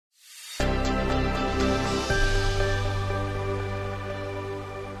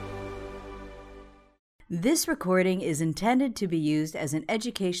This recording is intended to be used as an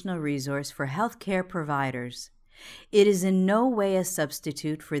educational resource for healthcare providers. It is in no way a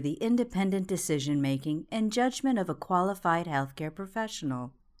substitute for the independent decision-making and judgment of a qualified healthcare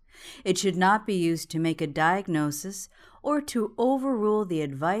professional. It should not be used to make a diagnosis or to overrule the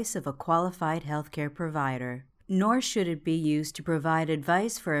advice of a qualified healthcare provider, nor should it be used to provide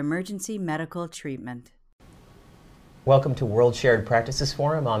advice for emergency medical treatment. Welcome to World Shared Practices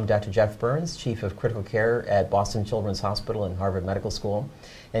Forum. I'm Dr. Jeff Burns, Chief of Critical Care at Boston Children's Hospital and Harvard Medical School.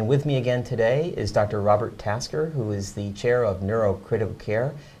 And with me again today is Dr. Robert Tasker, who is the Chair of Neurocritical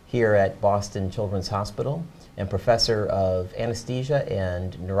Care here at Boston Children's Hospital and Professor of Anesthesia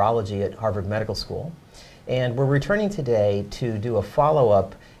and Neurology at Harvard Medical School. And we're returning today to do a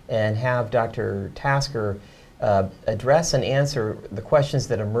follow-up and have Dr. Tasker address and answer the questions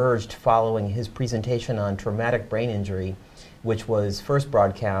that emerged following his presentation on traumatic brain injury, which was first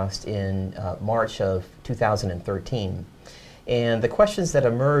broadcast in March of 2013. And the questions that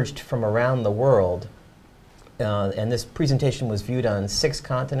emerged from around the world, and this presentation was viewed on 6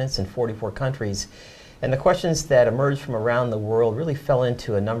 continents and 44 countries, and the questions that emerged from around the world really fell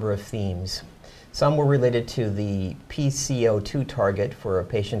into a number of themes. Some were related to the PCO2 target for a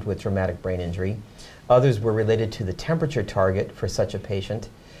patient with traumatic brain injury. Others were related to the temperature target for such a patient.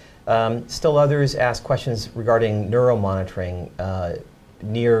 Still others asked questions regarding neuromonitoring,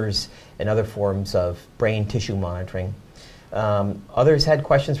 NIRS, and other forms of brain tissue monitoring. Others had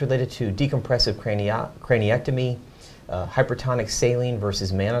questions related to decompressive craniectomy, hypertonic saline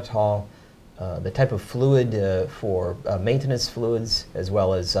versus mannitol, the type of fluid for maintenance fluids, as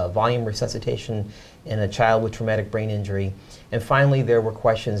well as volume resuscitation in a child with traumatic brain injury. And finally, there were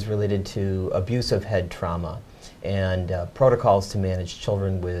questions related to abusive head trauma and protocols to manage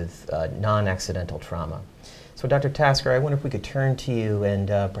children with non-accidental trauma. So Dr. Tasker, I wonder if we could turn to you and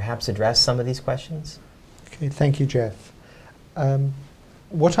perhaps address some of these questions. Okay, thank you, Jeff.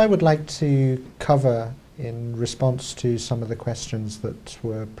 What I would like to cover in response to some of the questions that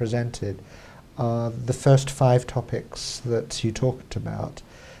were presented are the first 5 topics that you talked about.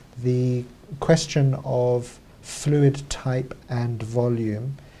 The question of fluid type and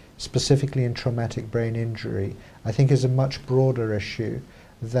volume, specifically in traumatic brain injury, I think is a much broader issue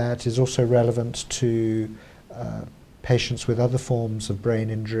that is also relevant to patients with other forms of brain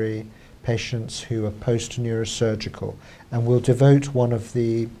injury, patients who are post-neurosurgical, and we'll devote one of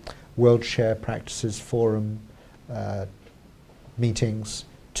the World Share Practices Forum meetings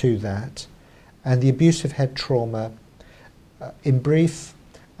to that. And the abusive head trauma, in brief,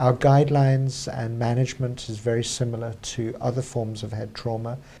 our guidelines and management is very similar to other forms of head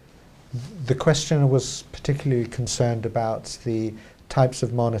trauma. The questioner was particularly concerned about the types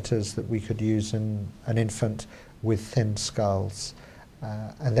of monitors that we could use in an infant with thin skulls.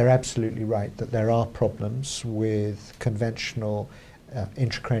 And they're absolutely right that there are problems with conventional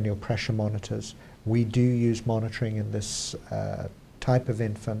intracranial pressure monitors. We do use monitoring in this type of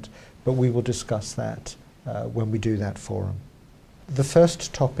infant, but we will discuss that when we do that forum. The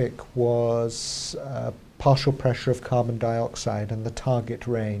first topic was partial pressure of carbon dioxide and the target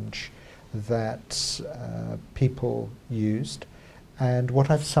range that people used. And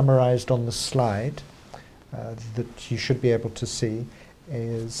what I've summarized on the slide that you should be able to see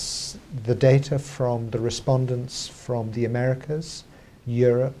is the data from the respondents from the Americas,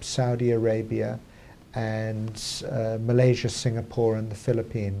 Europe, Saudi Arabia, and Malaysia, Singapore, and the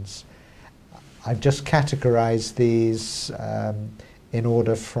Philippines. I've just categorized these in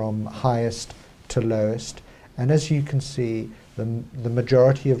order from highest to lowest, and as you can see, the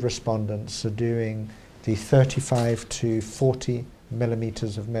majority of respondents are doing the 35 to 40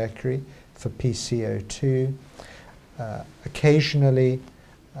 millimeters of mercury for PCO2. Occasionally,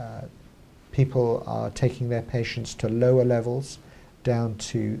 people are taking their patients to lower levels, down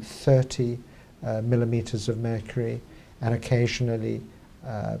to 30 millimeters of mercury, and occasionally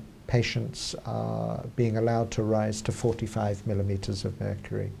patients are being allowed to rise to 45 millimeters of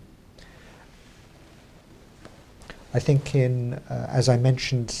mercury. I think as I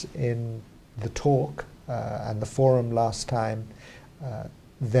mentioned in the talk and the forum last time,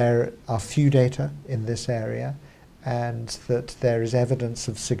 there are few data in this area, and that there is evidence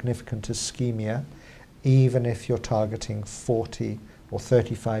of significant ischemia, even if you're targeting 40 or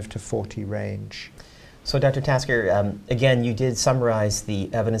 35 to 40 range. So Dr. Tasker, again, you did summarize the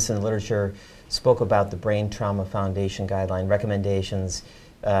evidence in the literature, spoke about the Brain Trauma Foundation guideline recommendations,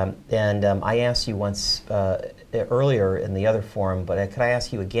 and I asked you once earlier in the other forum, but could I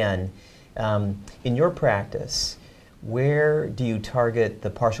ask you again, in your practice, where do you target the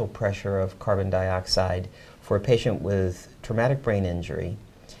partial pressure of carbon dioxide for a patient with traumatic brain injury,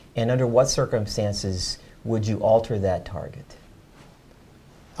 and under what circumstances would you alter that target?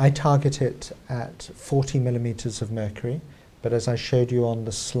 I target it at 40 millimeters of mercury, but as I showed you on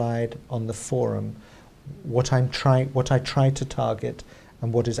the slide on the forum, what I try to target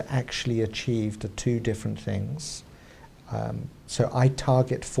and what is actually achieved are two different things. So I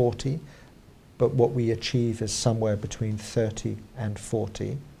target 40, but what we achieve is somewhere between 30 and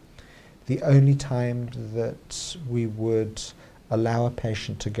 40. The only time that we would allow a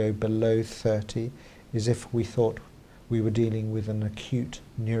patient to go below 30 is if we thought we were dealing with an acute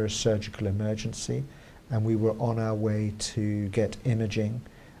neurosurgical emergency and we were on our way to get imaging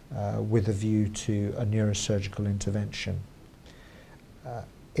with a view to a neurosurgical intervention.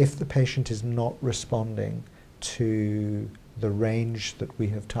 If the patient is not responding to the range that we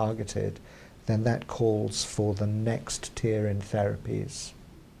have targeted, then that calls for the next tier in therapies.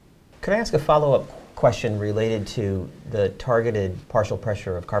 Could I ask a follow-up question related to the targeted partial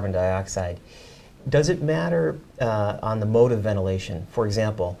pressure of carbon dioxide? Does it matter on the mode of ventilation? For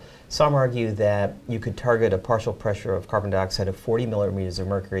example, some argue that you could target a partial pressure of carbon dioxide of 40 millimeters of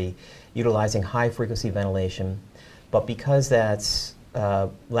mercury utilizing high-frequency ventilation, but because that's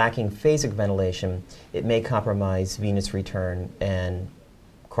lacking phasic ventilation, it may compromise venous return and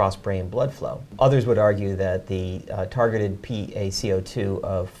cross-brain blood flow. Others would argue that the targeted PaCO2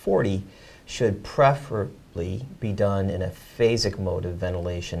 of 40 should preferably be done in a phasic mode of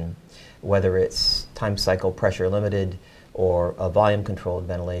ventilation, whether it's time cycle pressure limited or a volume controlled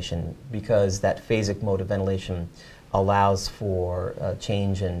ventilation, because that phasic mode of ventilation allows for a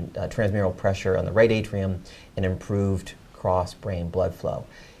change in transmural pressure on the right atrium and improved cross-brain blood flow.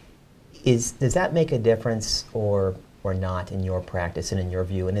 Does that make a difference or not in your practice and in your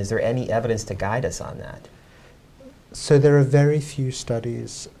view? And is there any evidence to guide us on that? So there are very few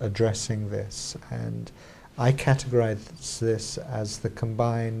studies addressing this, and I categorize this as the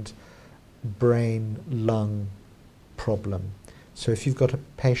combined brain-lung problem. So if you've got a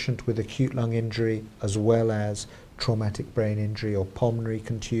patient with acute lung injury as well as traumatic brain injury or pulmonary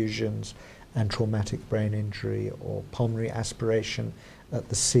contusions and traumatic brain injury or pulmonary aspiration at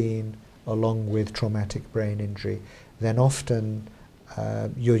the scene along with traumatic brain injury, then often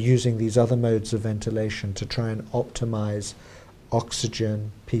you're using these other modes of ventilation to try and optimize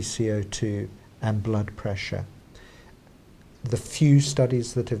oxygen, PCO2 and blood pressure. The few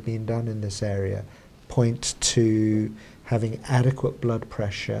studies that have been done in this area point to having adequate blood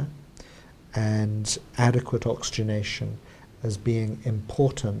pressure and adequate oxygenation as being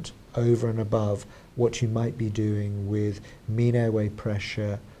important over and above what you might be doing with mean airway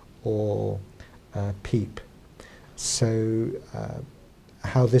pressure or PEEP. So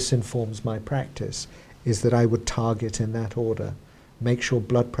how this informs my practice is that I would target in that order. Make sure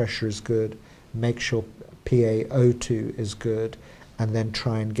blood pressure is good, make sure PaO2 is good, and then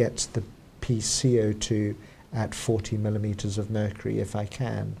try and get the PCO2 at 40 millimeters of mercury if I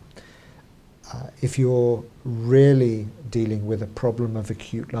can. If you're really dealing with a problem of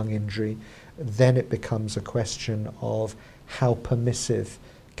acute lung injury, then it becomes a question of how permissive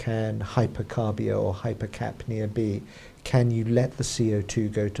can hypercarbia or hypercapnia be. Can you let the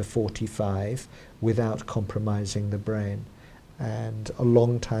CO2 go to 45 without compromising the brain? And a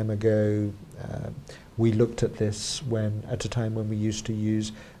long time ago, we looked at this at a time when we used to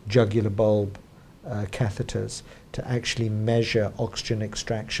use jugular bulb catheters to actually measure oxygen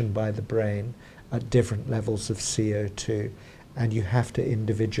extraction by the brain at different levels of CO2, and you have to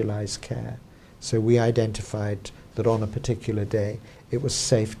individualize care. So we identified that on a particular day it was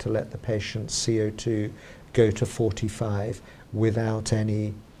safe to let the patient's CO2 go to 45 without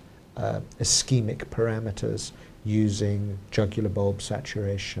any ischemic parameters using jugular bulb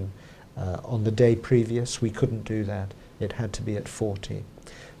saturation. On the day previous we couldn't do that, it had to be at 40.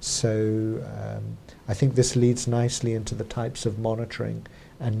 So I think this leads nicely into the types of monitoring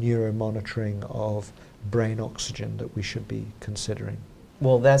and neuromonitoring of brain oxygen that we should be considering.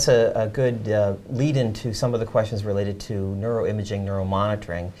 Well, that's a good lead into some of the questions related to neuroimaging,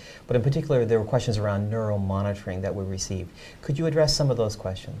 neuromonitoring, but in particular there were questions around neuromonitoring that we received. Could you address some of those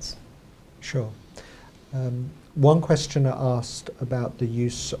questions? Sure. One questioner asked about the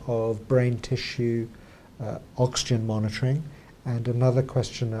use of brain tissue oxygen monitoring, and another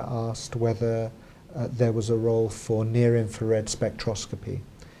questioner asked whether there was a role for near-infrared spectroscopy.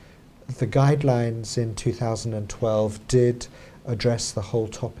 The guidelines in 2012 did address the whole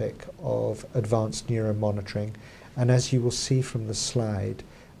topic of advanced neuromonitoring, and as you will see from the slide,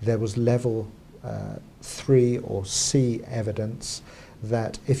 there was level 3 or C evidence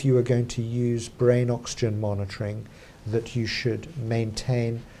that if you were going to use brain oxygen monitoring, that you should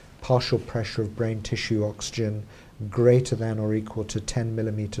maintain partial pressure of brain tissue oxygen greater than or equal to 10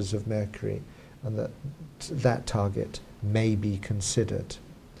 millimeters of mercury and that target may be considered.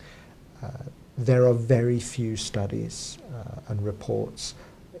 There are very few studies and reports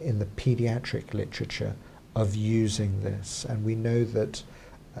in the pediatric literature of using this, and we know that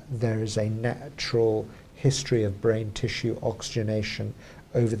there is a natural history of brain tissue oxygenation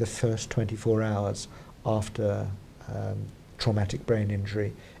over the first 24 hours after traumatic brain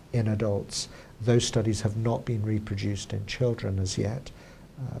injury in adults. Those studies have not been reproduced in children as yet,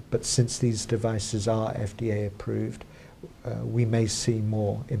 but since these devices are FDA approved, we may see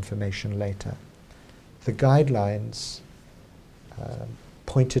more information later. The guidelines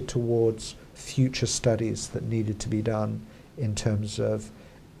pointed towards future studies that needed to be done in terms of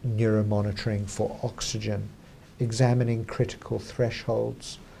neuromonitoring for oxygen, examining critical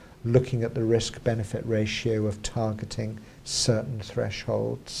thresholds, looking at the risk-benefit ratio of targeting certain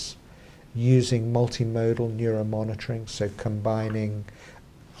thresholds, using multimodal neuromonitoring, so combining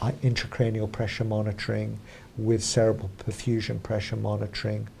intracranial pressure monitoring with cerebral perfusion pressure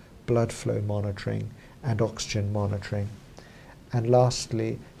monitoring, blood flow monitoring, and oxygen monitoring. And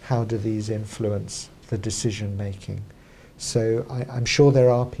lastly, how do these influence the decision making? So I'm sure there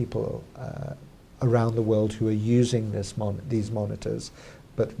are people around the world who are using these monitors,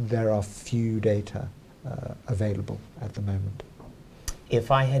 but there are few data available at the moment. If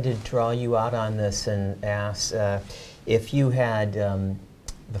I had to draw you out on this and ask if you had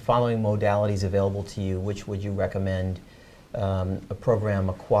the following modalities available to you, which would you recommend a program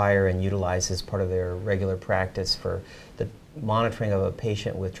acquire and utilize as part of their regular practice for the monitoring of a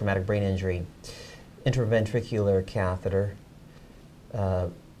patient with traumatic brain injury? Intraventricular catheter,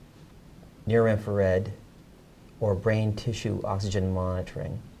 near-infrared, or brain tissue oxygen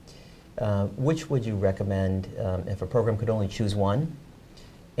monitoring. Which would you recommend if a program could only choose one?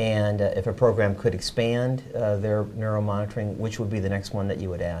 And if a program could expand their neuromonitoring, which would be the next one that you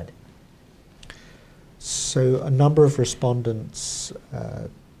would add? So a number of respondents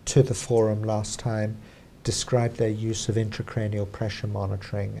to the forum last time described their use of intracranial pressure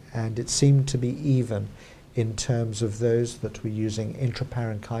monitoring, and it seemed to be even in terms of those that were using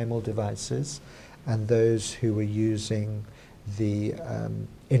intraparenchymal devices and those who were using the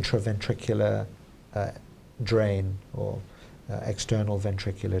intraventricular drain or external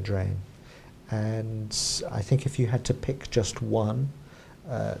ventricular drain. And I think if you had to pick just one,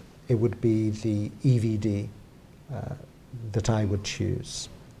 it would be the EVD that I would choose.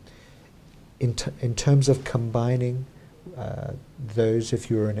 In terms of combining those, if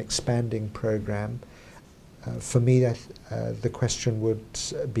you were an expanding program, for me the question would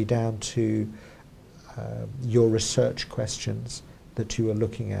be down to your research questions that you are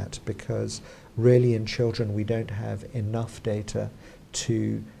looking at, because really in children we don't have enough data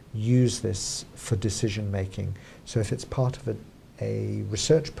to use this for decision making. So if it's part of a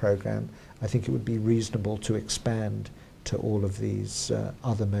research program, I think it would be reasonable to expand to all of these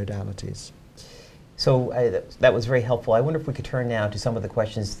other modalities. So that was very helpful. I wonder if we could turn now to some of the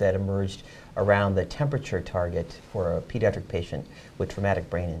questions that emerged around the temperature target for a pediatric patient with traumatic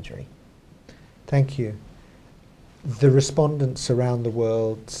brain injury. Thank you. The respondents around the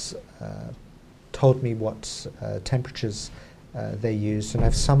world told me what temperatures they used, and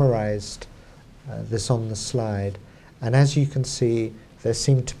I've summarized this on the slide. And as you can see, there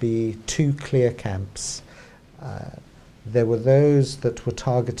seem to be two clear camps. There were those that were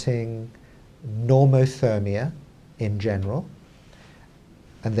targeting normothermia in general,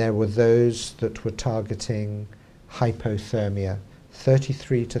 and there were those that were targeting hypothermia,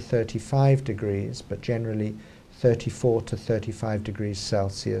 33 to 35 degrees, but generally 34 to 35 degrees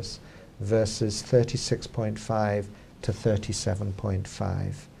Celsius versus 36.5 to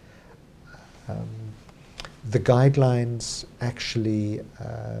 37.5. The guidelines actually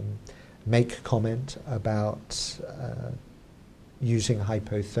make comment about using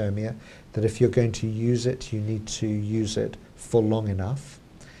hypothermia, that if you're going to use it, you need to use it for long enough.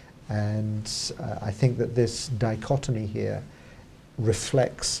 And I think that this dichotomy here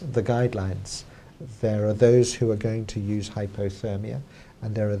reflects the guidelines. There are those who are going to use hypothermia,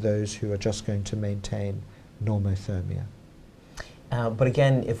 and there are those who are just going to maintain normothermia. But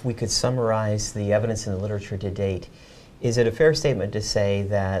again, if we could summarize the evidence in the literature to date, is it a fair statement to say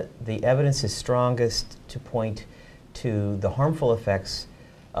that the evidence is strongest to point to the harmful effects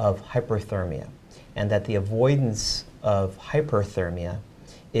of hyperthermia, and that the avoidance of hyperthermia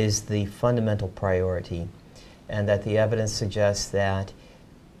is the fundamental priority, and that the evidence suggests that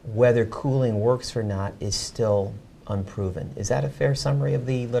whether cooling works or not is still unproven? Is that a fair summary of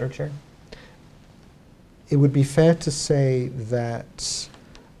the literature? It would be fair to say that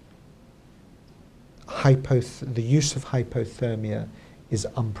the use of hypothermia is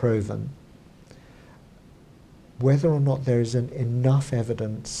unproven. Whether or not there is enough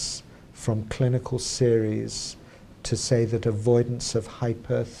evidence from clinical series to say that avoidance of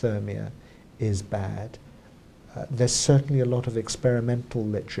hyperthermia is bad. There's certainly a lot of experimental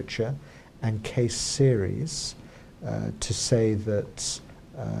literature and case series to say that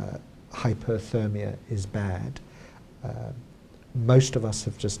hyperthermia is bad. Most of us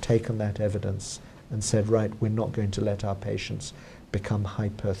have just taken that evidence and said, right, we're not going to let our patients become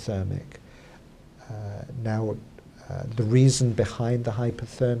hyperthermic. The reason behind the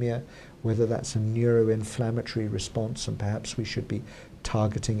hyperthermia, whether that's a neuroinflammatory response, and perhaps we should be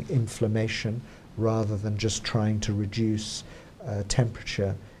targeting inflammation rather than just trying to reduce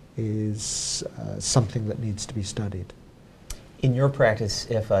temperature, is something that needs to be studied. In your practice,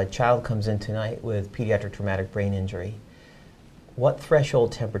 if a child comes in tonight with pediatric traumatic brain injury, what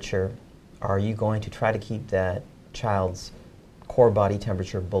threshold temperature are you going to try to keep that child's core body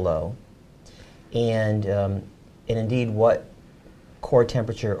temperature below? And indeed, what core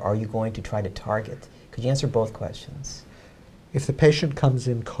temperature are you going to try to target? Could you answer both questions? If the patient comes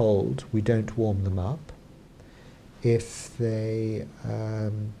in cold, we don't warm them up. If they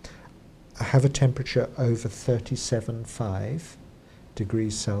have a temperature over 37.5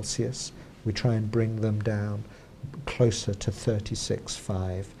 degrees Celsius, we try and bring them down closer to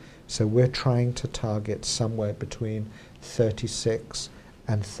 36.5. So we're trying to target somewhere between 36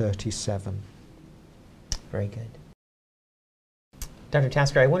 and 37. Very good. Dr.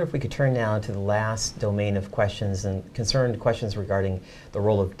 Tasker, I wonder if we could turn now to the last domain of questions and concerned questions regarding the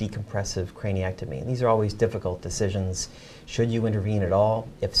role of decompressive craniectomy. These are always difficult decisions. Should you intervene at all?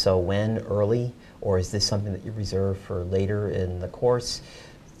 If so, when? Early? Or is this something that you reserve for later in the course,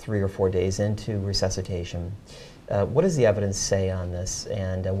 3 or 4 days into resuscitation? What does the evidence say on this,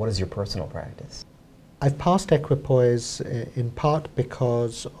 and what is your personal practice? I've passed equipoise in part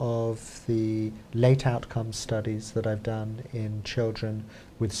because of the late outcome studies that I've done in children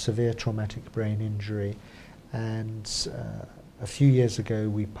with severe traumatic brain injury, and a few years ago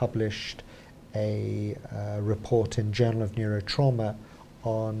we published a report in Journal of Neurotrauma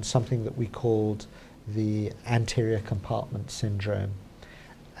on something that we called the anterior compartment syndrome.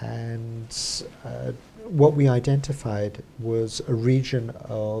 And what we identified was a region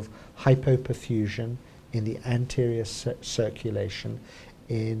of hypoperfusion in the anterior circulation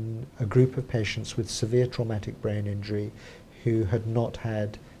in a group of patients with severe traumatic brain injury who had not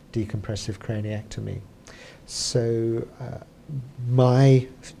had decompressive craniectomy. So my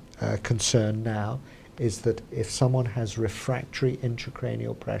concern now is that if someone has refractory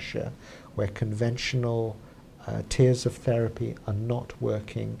intracranial pressure where conventional tiers of therapy are not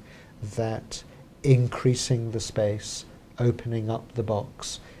working, that increasing the space, opening up the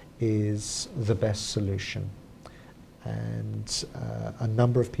box, is the best solution. And a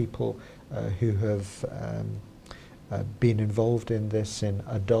number of people who have been involved in this in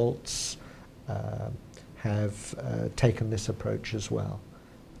adults have taken this approach as well.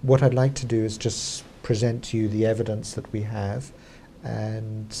 What I'd like to do is just present to you the evidence that we have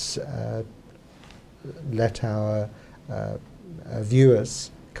and let our viewers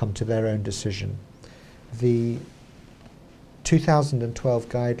come to their own decision. The 2012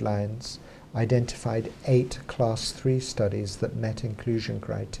 guidelines identified 8 Class 3 studies that met inclusion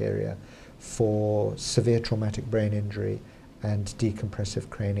criteria for severe traumatic brain injury and decompressive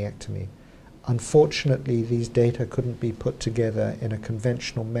craniectomy. Unfortunately, these data couldn't be put together in a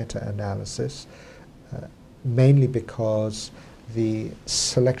conventional meta-analysis, mainly because the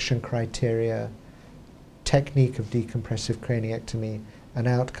selection criteria, technique of decompressive craniectomy, and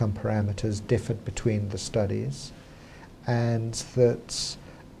outcome parameters differed between the studies, and that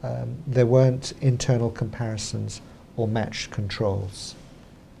there weren't internal comparisons or matched controls.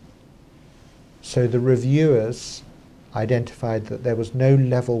 So the reviewers identified that there was no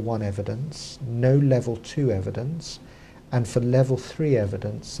level 1 evidence, no level 2 evidence, and for level 3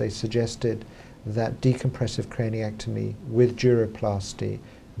 evidence they suggested that decompressive craniectomy with duroplasty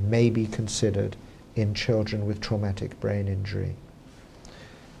may be considered in children with traumatic brain injury.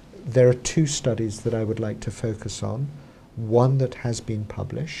 There are 2 studies that I would like to focus on, one that has been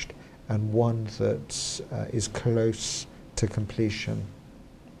published and one that is close to completion.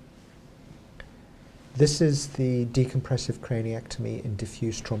 This is the decompressive craniectomy in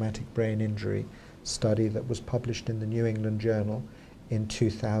diffuse traumatic brain injury study that was published in the New England Journal in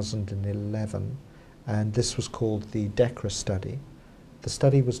 2011, and this was called the DECRA study. The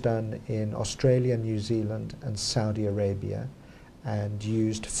study was done in Australia, New Zealand and Saudi Arabia and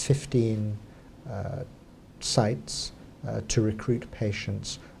used 15 sites to recruit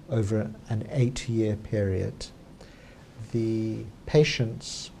patients over an 8-year period. The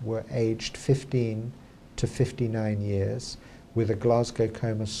patients were aged 15 to 59 years with a Glasgow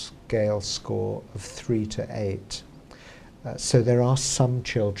Coma Scale score of 3 to 8. So there are some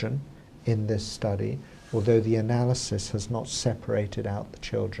children in this study, although the analysis has not separated out the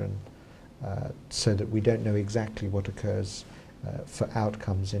children so that we don't know exactly what occurs for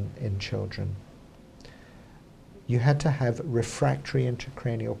outcomes in children. You had to have refractory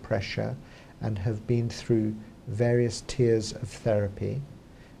intracranial pressure and have been through various tiers of therapy.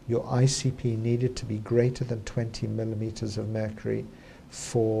 Your ICP needed to be greater than 20 millimeters of mercury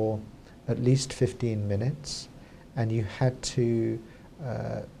for at least 15 minutes, and you had to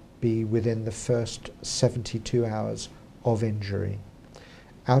be within the first 72 hours of injury.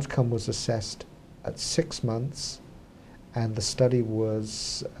 Outcome was assessed at 6 months, and the study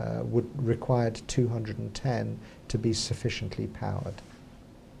was required 210 to be sufficiently powered.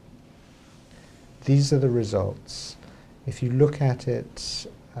 These are the results. If you look at it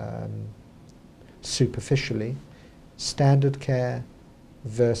superficially, standard care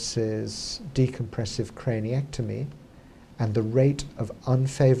versus decompressive craniectomy, and the rate of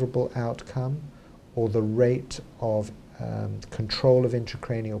unfavorable outcome or the rate of control of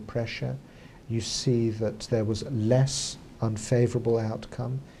intracranial pressure, you see that there was less unfavorable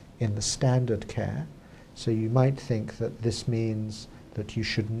outcome in the standard care. So you might think that this means that you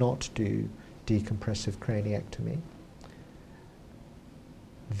should not do decompressive craniectomy.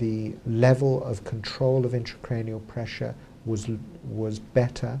 The level of control of intracranial pressure was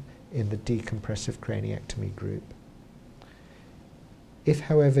better in the decompressive craniectomy group. If,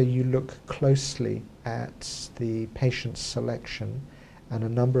 however, you look closely at the patient selection, and a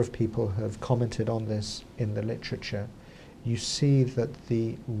number of people have commented on this in the literature, you see that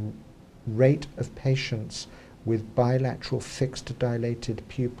the rate of patients with bilateral fixed dilated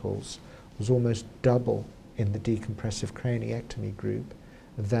pupils was almost double in the decompressive craniectomy group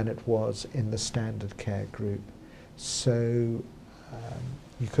than it was in the standard care group. So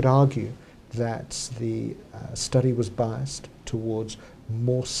you could argue that the study was biased towards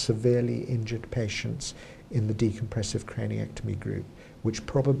more severely injured patients in the decompressive craniectomy group, which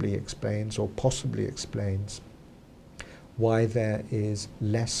probably explains or possibly explains why there is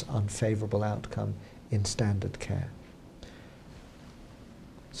less unfavorable outcome in standard care.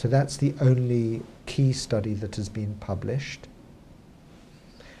 So that's the only key study that has been published.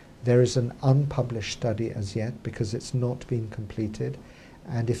 There is an unpublished study as yet because it's not been completed,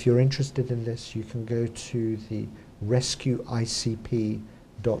 and if you're interested in this, you can go to the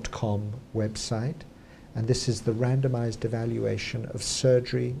rescueicp.com website, and this is the randomized evaluation of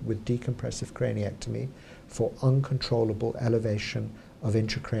surgery with decompressive craniectomy for uncontrollable elevation of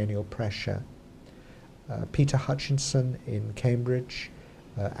intracranial pressure. Peter Hutchinson in Cambridge,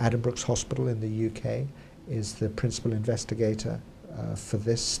 Addenbrooke's Hospital in the UK, is the principal investigator for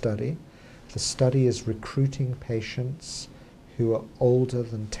this study. The study is recruiting patients who are older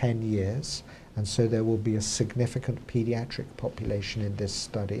than 10 years, and so there will be a significant pediatric population in this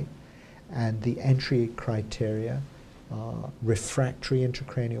study. And the entry criteria are refractory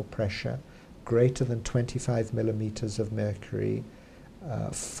intracranial pressure greater than 25 millimeters of mercury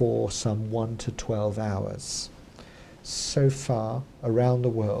for some 1 to 12 hours. So far, around the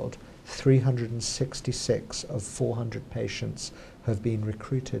world, 366 of 400 patients have been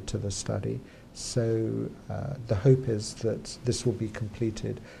recruited to the study. So the hope is that this will be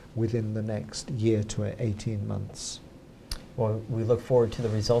completed within the next year to 18 months. Well, we look forward to the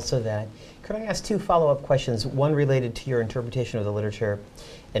results of that. Could I ask two follow-up questions, one related to your interpretation of the literature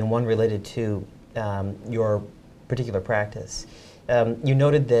and one related to your particular practice? You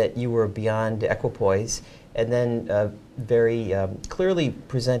noted that you were beyond equipoise, and then very clearly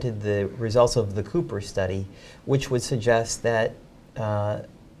presented the results of the Cooper study, which would suggest that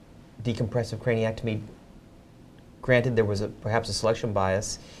decompressive craniectomy, granted there was perhaps a selection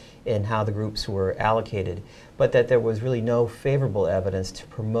bias in how the groups were allocated, but that there was really no favorable evidence to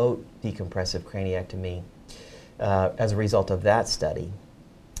promote decompressive craniectomy as a result of that study.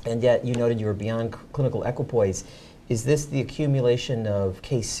 And yet you noted you were beyond clinical equipoise. Is this the accumulation of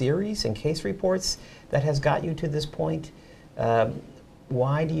case series and case reports that has got you to this point?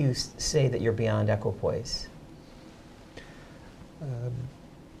 Why do you say that you're beyond equipoise?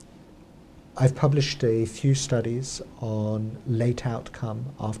 I've published a few studies on late outcome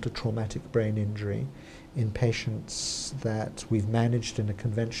after traumatic brain injury in patients that we've managed in a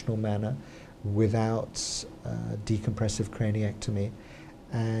conventional manner without decompressive craniectomy.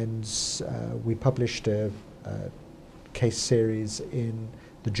 And we published a case series in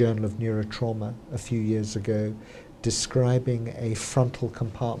the Journal of Neurotrauma a few years ago describing a frontal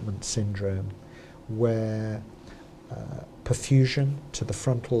compartment syndrome where perfusion to the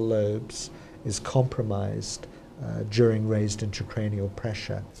frontal lobes is compromised during raised intracranial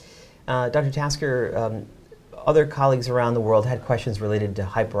pressure. Dr. Tasker, other colleagues around the world had questions related to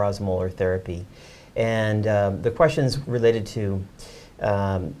hyperosmolar therapy. And the questions related to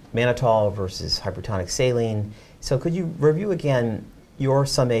mannitol versus hypertonic saline. So could you review again your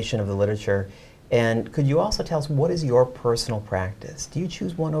summation of the literature? And could you also tell us what is your personal practice? Do you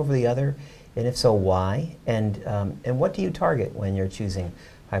choose one over the other? And if so, why? And what do you target when you're choosing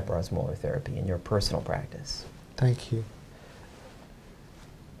hyperosmolar therapy in your personal practice? Thank you.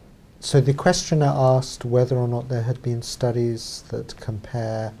 So the questioner asked whether or not there had been studies that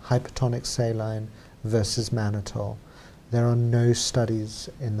compare hypertonic saline versus mannitol. There are no studies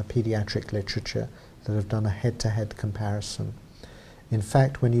in the pediatric literature that have done a head-to-head comparison. In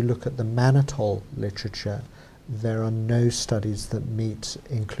fact, when you look at the mannitol literature, there are no studies that meet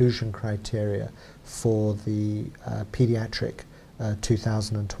inclusion criteria for the pediatric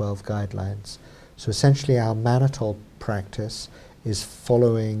 2012 guidelines. So essentially our mannitol practice is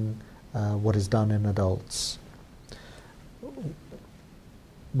following what is done in adults.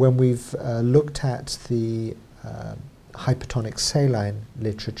 When we've looked at the hypertonic saline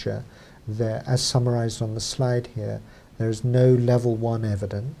literature, there, as summarized on the slide here, there is no level 1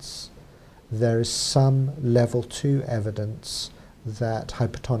 evidence. There is some level 2 evidence that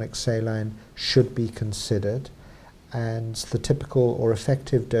hypertonic saline should be considered, and the typical or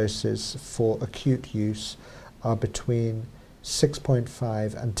effective doses for acute use are between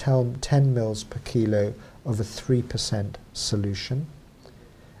 6.5 and 10 mils per kilo of a 3% solution.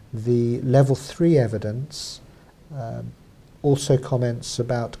 The level 3 evidence also comments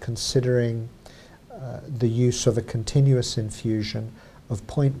about considering the use of a continuous infusion of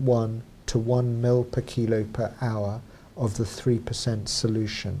 0.1 to 1 mil per kilo per hour of the 3%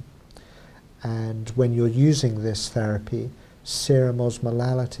 solution. And when you're using this therapy, serum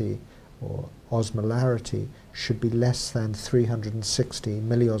osmolality or osmolarity should be less than 360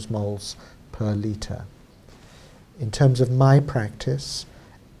 milliosmoles per litre. In terms of my practice,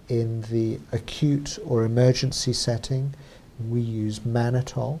 in the acute or emergency setting, we use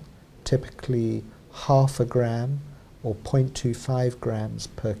mannitol, typically half a gram or 0.25 grams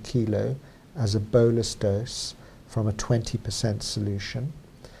per kilo as a bolus dose from a 20% solution.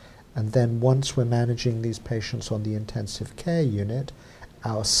 And then once we're managing these patients on the intensive care unit,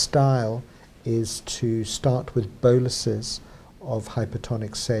 our style is to start with boluses of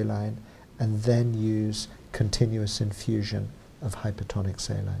hypertonic saline and then use continuous infusion of hypertonic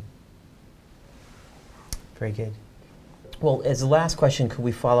saline. Very good. Well, as the last question, could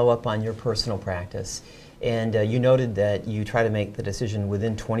we follow up on your personal practice? And you noted that you try to make the decision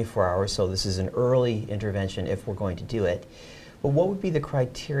within 24 hours, so this is an early intervention if we're going to do it. But what would be the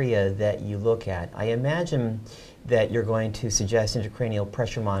criteria that you look at? I imagine that you're going to suggest intracranial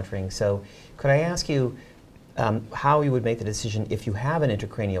pressure monitoring, so could I ask you how you would make the decision if you have an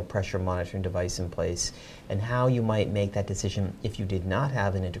intracranial pressure monitoring device in place, and how you might make that decision if you did not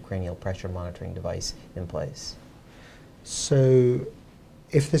have an intracranial pressure monitoring device in place? So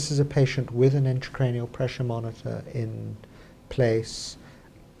if this is a patient with an intracranial pressure monitor in place,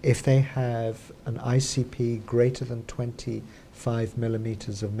 if they have an ICP greater than 25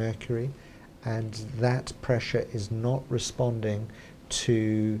 millimeters of mercury and that pressure is not responding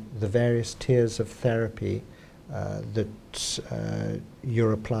to the various tiers of therapy that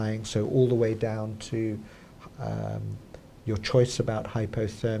you're applying, so all the way down to your choice about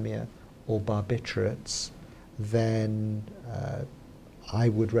hypothermia or barbiturates, then I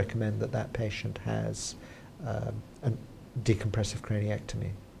would recommend that that patient has a decompressive craniectomy.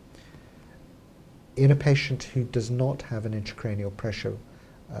 In a patient who does not have an intracranial pressure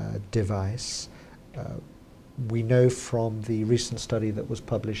device, we know from the recent study that was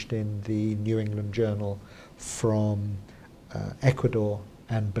published in the New England Journal from Ecuador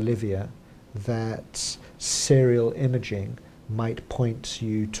and Bolivia that serial imaging might point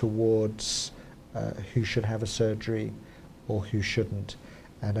you towards who should have a surgery or who shouldn't.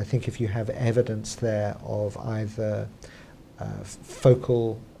 And I think if you have evidence there of either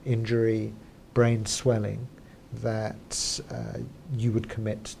focal injury, brain swelling, that you would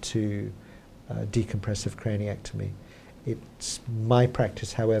commit to decompressive craniectomy. It's my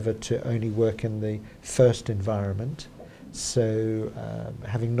practice, however, to only work in the first environment. So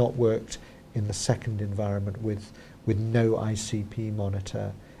having not worked in the second environment with no ICP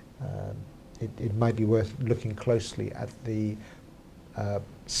monitor, it might be worth looking closely at the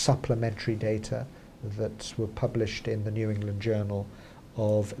supplementary data that were published in the New England Journal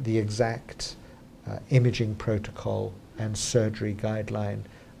of the exact imaging protocol and surgery guideline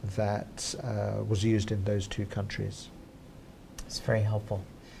that was used in those two countries. It's very helpful.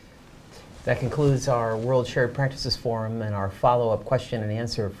 That concludes our World Shared Practices Forum and our follow-up question and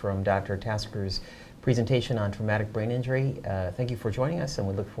answer from Dr. Tasker's presentation on traumatic brain injury. Thank you for joining us, and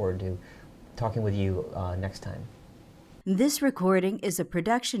we look forward to talking with you next time. This recording is a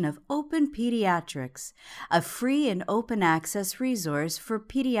production of Open Pediatrics, a free and open access resource for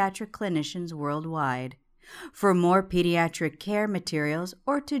pediatric clinicians worldwide. For more pediatric care materials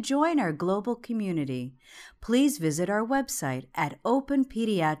or to join our global community, please visit our website at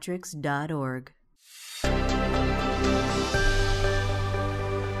openpediatrics.org.